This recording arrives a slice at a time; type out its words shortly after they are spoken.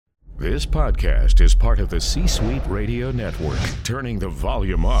This podcast is part of the C-Suite Radio Network, turning the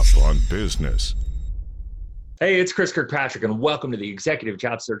volume up on business. Hey, it's Chris Kirkpatrick, and welcome to the Executive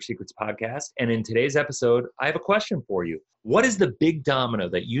Job Search Secrets Podcast. And in today's episode, I have a question for you. What is the big domino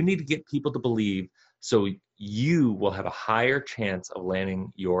that you need to get people to believe so you will have a higher chance of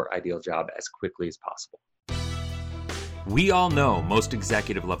landing your ideal job as quickly as possible? We all know most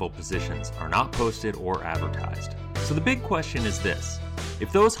executive level positions are not posted or advertised. So the big question is this: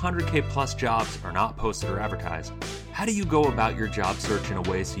 if those 100K plus jobs are not posted or advertised, how do you go about your job search in a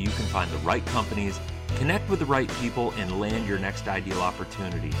way so you can find the right companies, connect with the right people, and land your next ideal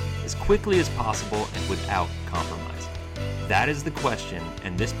opportunity as quickly as possible and without compromise? That is the question,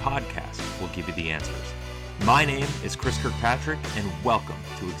 and this podcast will give you the answers. My name is Chris Kirkpatrick, and welcome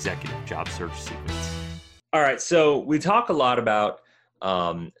to Executive Job Search Secrets. All right, so we talk a lot about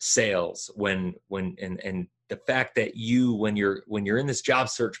sales and the fact that when you're in this job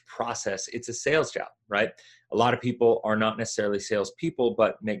search process, it's a sales job, right? A lot of people are not necessarily salespeople,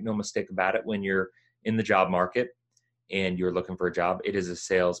 but make no mistake about it, when you're in the job market and you're looking for a job, it is a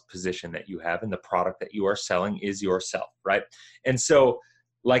sales position that you have, and the product that you are selling is yourself, right? And so,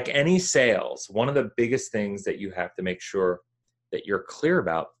 like any sales, one of the biggest things that you have to make sure that you're clear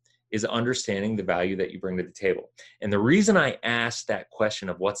about is understanding the value that you bring to the table. And the reason I asked that question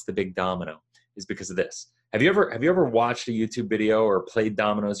of what's the big domino is because of this. Have you ever watched a YouTube video or played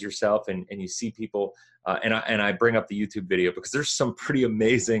dominoes yourself, and you see people, and I bring up the YouTube video because there's some pretty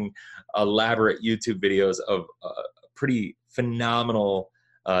amazing, elaborate YouTube videos of pretty phenomenal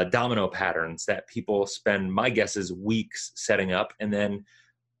domino patterns that people spend, my guess is, weeks setting up, and then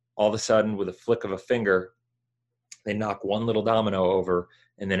all of a sudden, with a flick of a finger, they knock one little domino over,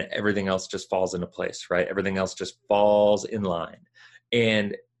 and then everything else just falls into place, right? Everything else just falls in line.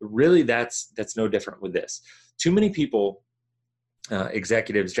 And really, that's no different with this. Too many people,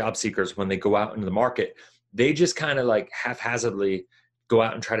 executives, job seekers, when they go out into the market, they just kind of like haphazardly go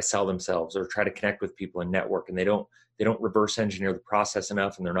out and try to sell themselves or try to connect with people and network, and they don't reverse engineer the process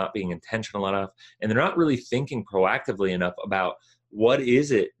enough, and they're not being intentional enough, and they're not really thinking proactively enough about what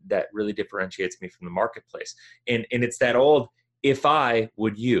is it that really differentiates me from the marketplace. And it's that old "if I,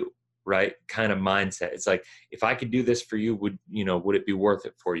 would you," right, kind of mindset. It's like, if I could do this for you, would it be worth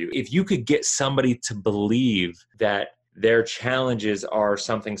it for you? If you could get somebody to believe that their challenges are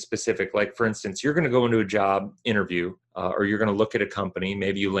something specific, like, for instance, you're going to go into a job interview, or you're going to look at a company,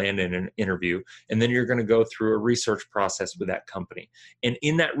 maybe you land in an interview, and then you're going to go through a research process with that company. And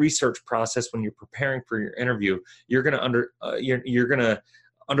in that research process, when you're preparing for your interview, you're going to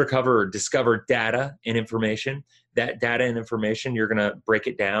uncover or discover data and information. That data and information, you're going to break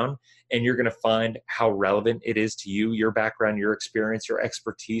it down, and you're going to find how relevant it is to you, your background, your experience, your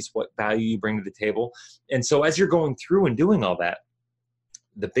expertise, what value you bring to the table. And so as you're going through and doing all that,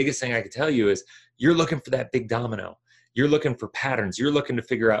 the biggest thing I can tell you is you're looking for that big domino. You're looking for patterns. You're looking to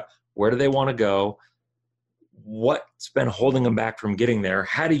figure out, where do they want to go? What's been holding them back from getting there?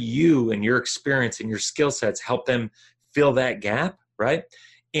 How do you and your experience and your skill sets help them fill that gap, right?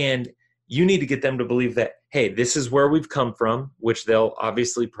 And you need to get them to believe that, hey, this is where we've come from, which they'll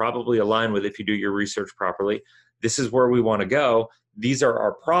obviously probably align with if you do your research properly. This is where we want to go. These are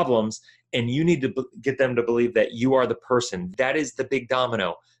our problems. And you need to get them to believe that you are the person. That is the big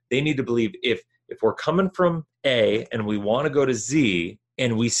domino. They need to believe, if we're coming from A and we want to go to Z,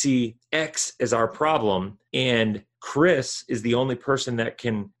 and we see X as our problem, and Chris is the only person that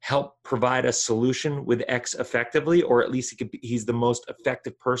can help provide a solution with X effectively, or at least he's the most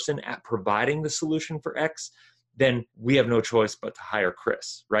effective person at providing the solution for X, then we have no choice but to hire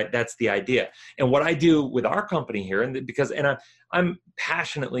Chris, right? That's the idea. And what I do with our company here, and I'm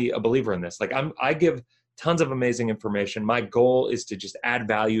passionately a believer in this. Like, I give tons of amazing information. My goal is to just add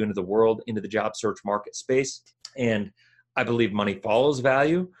value into the world, into the job search market space. And I believe money follows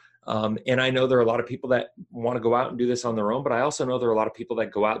value. And I know there are a lot of people that want to go out and do this on their own, but I also know there are a lot of people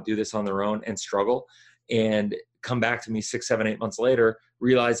that go out and do this on their own and struggle and come back to me 6, 7, 8 months later,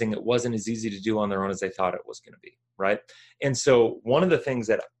 realizing it wasn't as easy to do on their own as they thought it was going to be, right? And so one of the things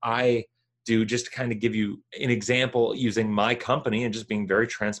that I do, just to kind of give you an example using my company and just being very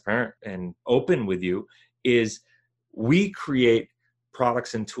transparent and open with you, is we create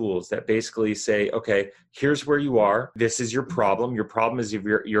products and tools that basically say, okay, here's where you are. This is your problem. Your problem is if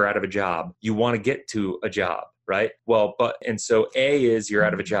you're out of a job. You want to get to a job, right? And so A is you're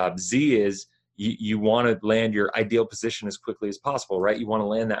out of a job. Z is you want to land your ideal position as quickly as possible, right? You want to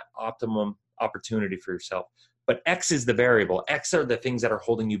land that optimum opportunity for yourself. but X is the variable. X are the things that are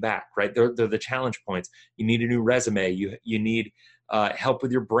holding you back, right? They're the challenge points. You need a new resume. You need help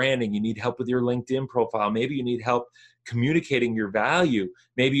with your branding. You need help with your LinkedIn profile. Maybe you need help communicating your value.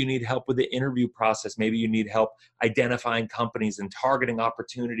 Maybe you need help with the interview process. Maybe you need help identifying companies and targeting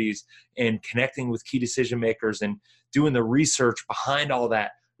opportunities and connecting with key decision makers and doing the research behind all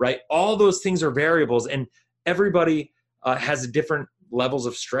that, right? All those things are variables, and everybody has different levels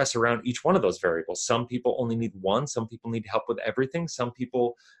of stress around each one of those variables. Some people only need one. Some people need help with everything. Some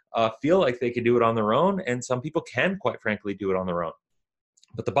people feel like they can do it on their own, and some people can, quite frankly, do it on their own.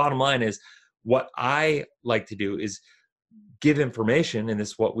 But the bottom line is, what I like to do is give information, and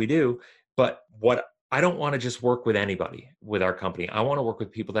this is what we do, but what I don't want to just work with anybody with our company. I want to work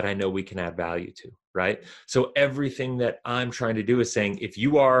with people that I know we can add value to, right? So everything that I'm trying to do is saying, if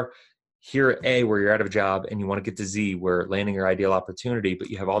you are here at A, where you're out of a job, and you want to get to Z, where landing your ideal opportunity, but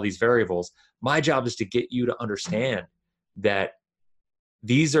you have all these variables, my job is to get you to understand that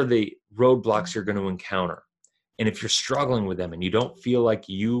these are the roadblocks you're going to encounter. And if you're struggling with them and you don't feel like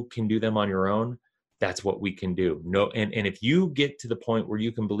you can do them on your own, that's what we can do. And if you get to the point where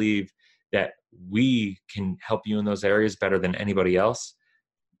you can believe that we can help you in those areas better than anybody else,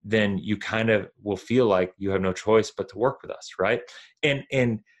 then you kind of will feel like you have no choice but to work with us, right?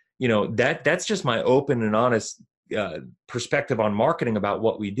 And you know, that's just my open and honest perspective on marketing about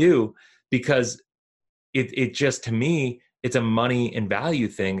what we do, because it just, to me, it's a money and value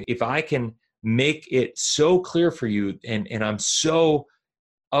thing. If I can make it so clear for you, and I'm so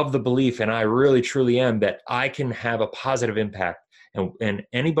of the belief, and I really truly am, that I can have a positive impact, and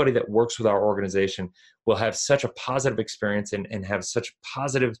anybody that works with our organization will have such a positive experience and have such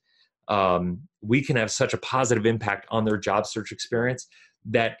positive, we can have such a positive impact on their job search experience,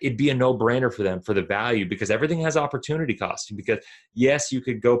 that it'd be a no-brainer for them for the value, because everything has opportunity cost. Because yes, you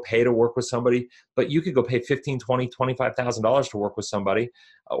could go pay to work with somebody, but you could go pay $15,000, $20,000, $25,000 to work with somebody,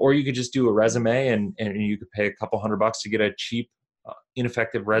 or you could just do a resume and you could pay a couple $100 to get a cheap,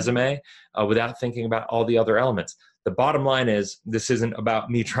 ineffective resume without thinking about all the other elements. The bottom line is, this isn't about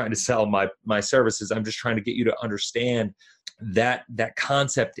me trying to sell my services. I'm just trying to get you to understand that that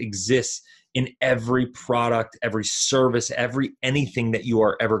concept exists in every product, every service, anything that you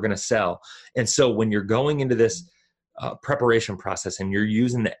are ever going to sell. And so when you're going into this preparation process and you're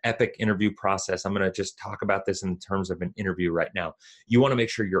using the EPIC interview process, I'm going to just talk about this in terms of an interview right now. You want to make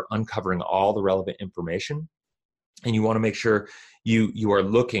sure you're uncovering all the relevant information, and you want to make sure you are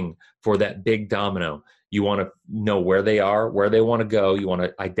looking for that big domino. You want to know where they are, where they want to go. You want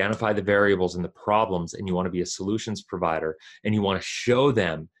to identify the variables and the problems, and you want to be a solutions provider, and you want to show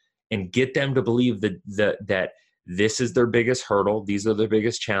them and get them to believe that this is their biggest hurdle, these are their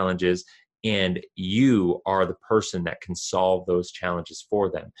biggest challenges, and you are the person that can solve those challenges for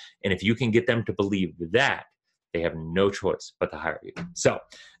them. And if you can get them to believe that, they have no choice but to hire you. So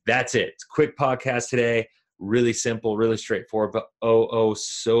that's it. It's a quick podcast today. Really simple, really straightforward, but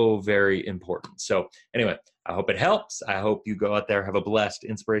so very important. So anyway, I hope it helps. I hope you go out there, have a blessed,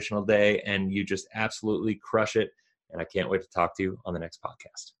 inspirational day, and you just absolutely crush it. And I can't wait to talk to you on the next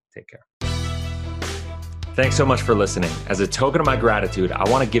podcast. Take care. Thanks so much for listening. As a token of my gratitude, I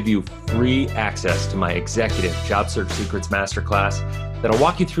want to give you free access to my Executive Job Search Secrets Masterclass that'll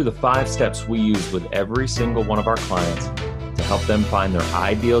walk you through the 5 steps we use with every single one of our clients to help them find their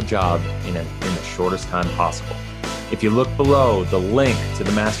ideal job in the shortest time possible. If you look below, the link to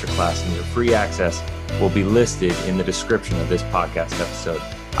the masterclass and your free access will be listed in the description of this podcast episode.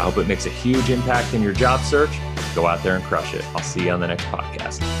 I hope it makes a huge impact in your job search. Go out there and crush it. I'll see you on the next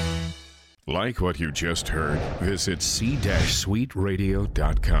podcast. Like what you just heard, visit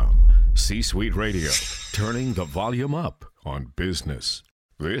c-suiteradio.com. C-Suite Radio, turning the volume up on business.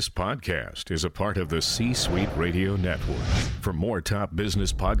 This podcast is a part of the C-Suite Radio Network. For more top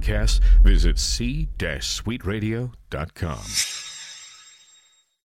business podcasts, visit c-suiteradio.com.